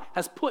God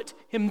has put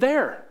him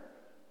there.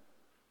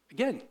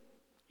 Again,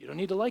 you don't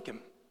need to like him.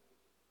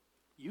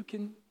 You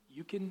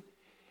can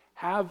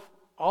have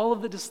all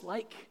of the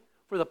dislike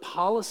for the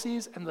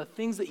policies and the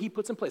things that he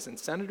puts in place, and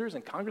senators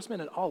and congressmen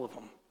and all of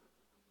them.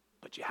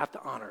 But you have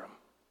to honor him.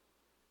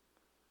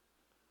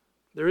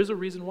 There is a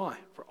reason why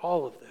for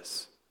all of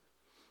this.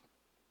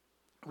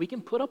 We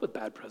can put up with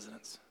bad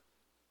presidents.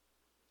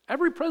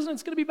 Every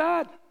president's going to be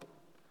bad.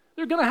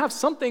 They're going to have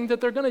something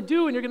that they're going to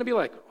do, and you're going to be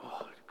like,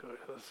 oh,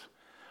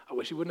 I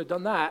wish he wouldn't have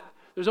done that.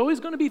 There's always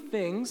going to be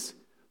things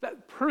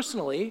that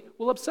personally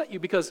will upset you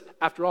because,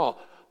 after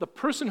all, the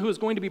person who is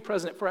going to be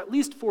president for at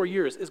least 4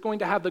 years is going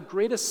to have the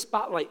greatest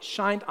spotlight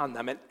shined on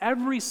them, and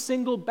every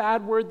single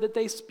bad word that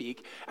they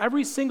speak,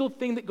 every single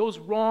thing that goes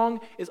wrong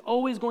is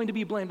always going to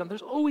be blamed on.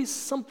 There's always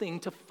something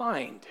to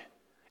find.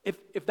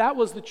 If that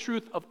was the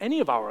truth of any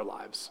of our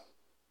lives,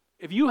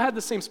 if you had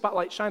the same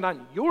spotlight shined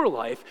on your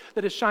life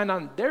that is shined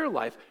on their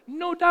life,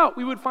 no doubt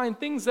we would find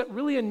things that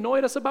really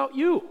annoyed us about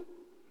you.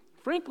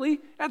 Frankly,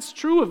 that's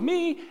true of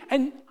me,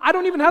 and I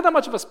don't even have that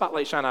much of a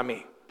spotlight shine on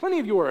me. Plenty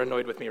of you are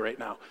annoyed with me right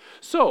now.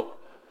 So,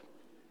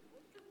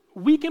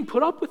 we can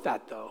put up with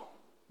that, though.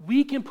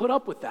 We can put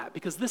up with that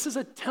because this is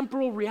a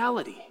temporal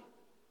reality.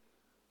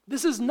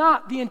 This is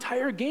not the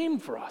entire game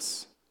for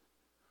us.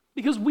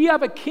 Because we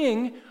have a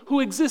king who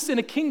exists in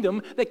a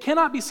kingdom that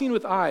cannot be seen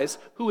with eyes,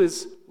 who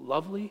is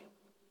lovely,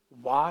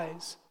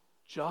 wise,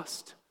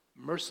 just,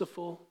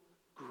 merciful,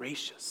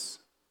 gracious.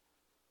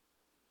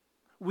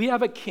 We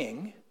have a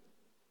king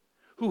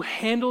who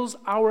handles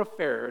our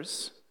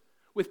affairs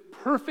with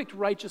perfect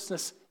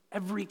righteousness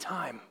every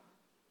time.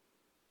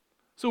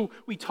 So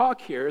we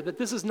talk here that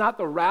this is not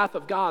the wrath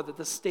of God that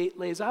the state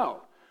lays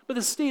out, but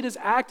the state is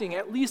acting,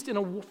 at least in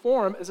a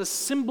form, as a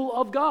symbol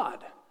of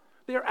God.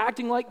 They are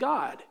acting like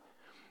God.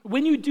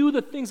 When you do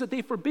the things that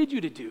they forbid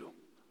you to do,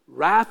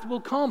 wrath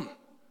will come.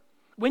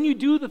 When you don't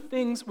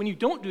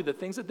do the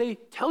things that they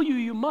tell you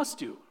you must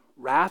do,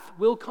 wrath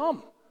will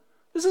come.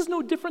 This is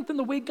no different than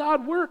the way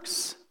God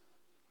works.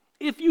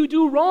 If you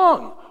do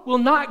wrong, will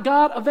not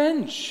God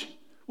avenge?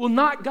 Will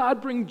not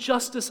God bring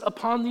justice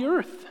upon the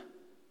earth?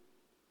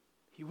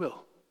 He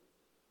will.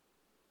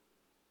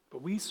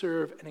 But we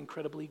serve an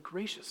incredibly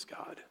gracious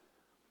God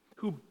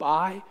who,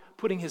 by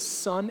putting his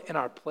Son in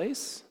our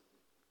place,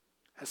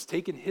 has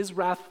taken his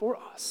wrath for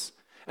us.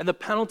 And the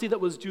penalty that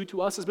was due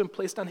to us has been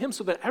placed on him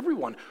so that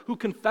everyone who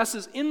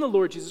confesses in the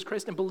Lord Jesus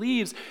Christ and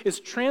believes is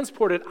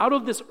transported out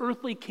of this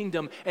earthly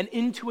kingdom and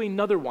into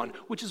another one,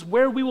 which is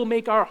where we will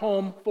make our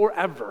home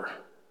forever.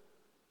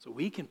 So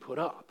we can put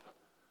up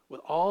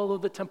with all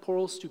of the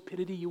temporal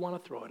stupidity you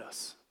want to throw at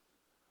us.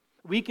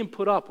 We can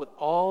put up with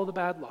all the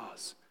bad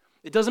laws.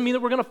 It doesn't mean that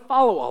we're going to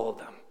follow all of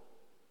them.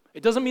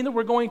 It doesn't mean that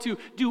we're going to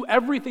do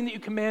everything that you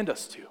command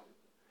us to.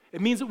 It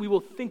means that we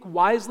will think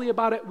wisely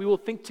about it, we will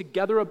think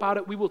together about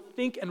it, we will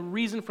think and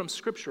reason from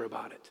Scripture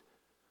about it.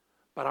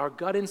 But our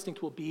gut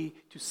instinct will be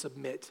to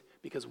submit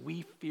because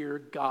we fear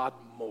God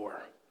more.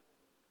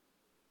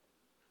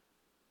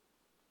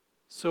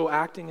 So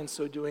acting and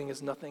so doing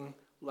is nothing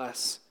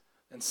less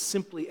than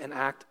simply an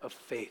act of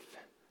faith.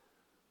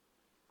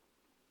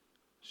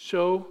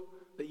 Show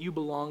that you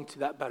belong to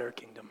that better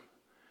kingdom.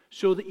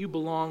 Show that you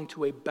belong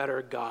to a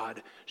better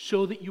God.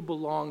 Show that you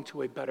belong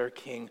to a better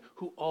king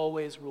who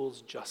always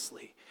rules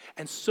justly.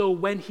 And so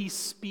when he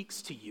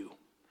speaks to you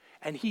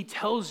and he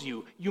tells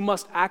you, you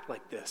must act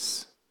like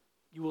this,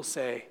 you will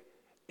say,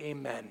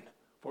 Amen,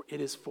 for it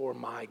is for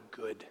my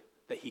good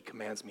that he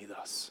commands me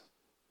thus.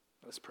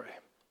 Let's pray.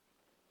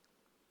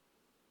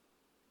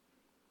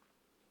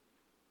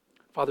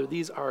 Father,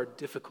 these are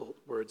difficult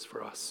words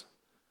for us.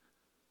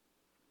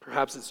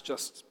 Perhaps it's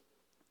just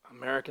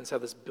Americans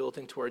have this built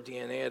into our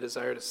DNA, a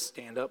desire to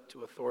stand up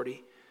to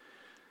authority.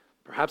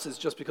 Perhaps it's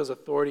just because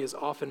authority is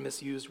often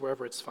misused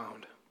wherever it's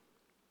found.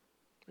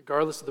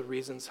 Regardless of the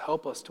reasons,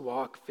 help us to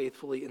walk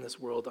faithfully in this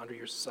world under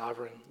your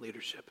sovereign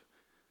leadership.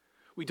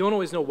 We don't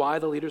always know why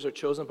the leaders are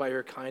chosen by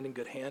your kind and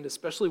good hand,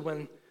 especially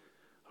when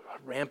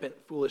rampant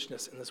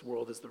foolishness in this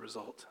world is the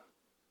result.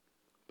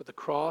 But the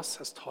cross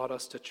has taught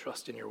us to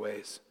trust in your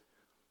ways.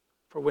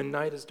 For when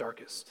night is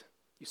darkest,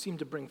 you seem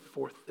to bring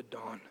forth the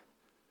dawn.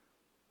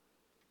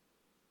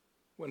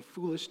 When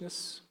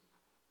foolishness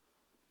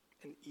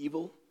and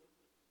evil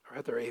are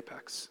at their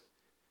apex,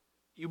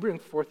 you bring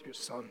forth your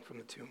Son from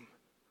the tomb.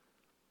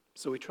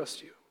 So we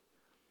trust you,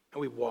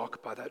 and we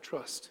walk by that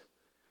trust.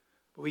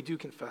 But we do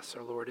confess,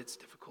 our Lord, it's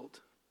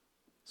difficult.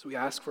 So we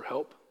ask for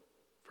help,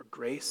 for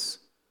grace,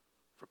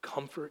 for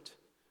comfort,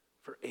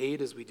 for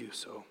aid as we do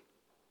so.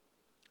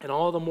 And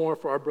all the more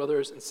for our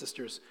brothers and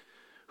sisters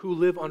who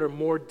live under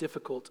more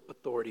difficult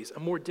authorities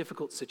and more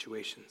difficult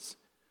situations.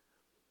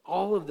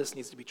 All of this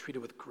needs to be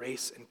treated with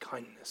grace and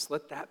kindness.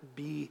 Let that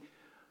be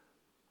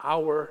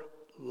our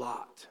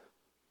lot,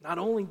 not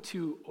only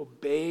to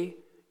obey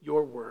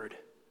your word,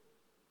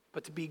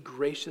 but to be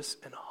gracious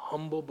and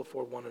humble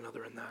before one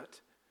another in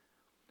that.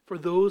 For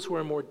those who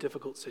are in more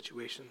difficult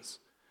situations,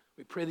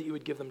 we pray that you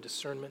would give them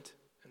discernment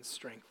and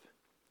strength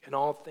in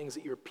all things,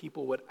 that your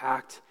people would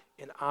act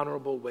in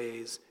honorable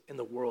ways in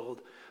the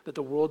world, that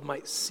the world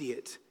might see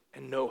it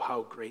and know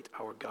how great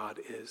our God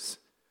is.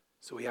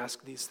 So we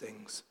ask these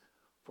things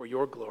for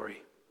your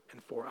glory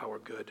and for our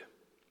good.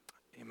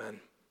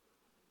 Amen.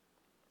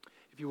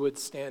 If you would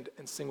stand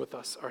and sing with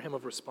us our hymn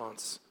of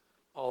response,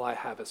 All I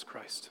Have is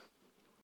Christ.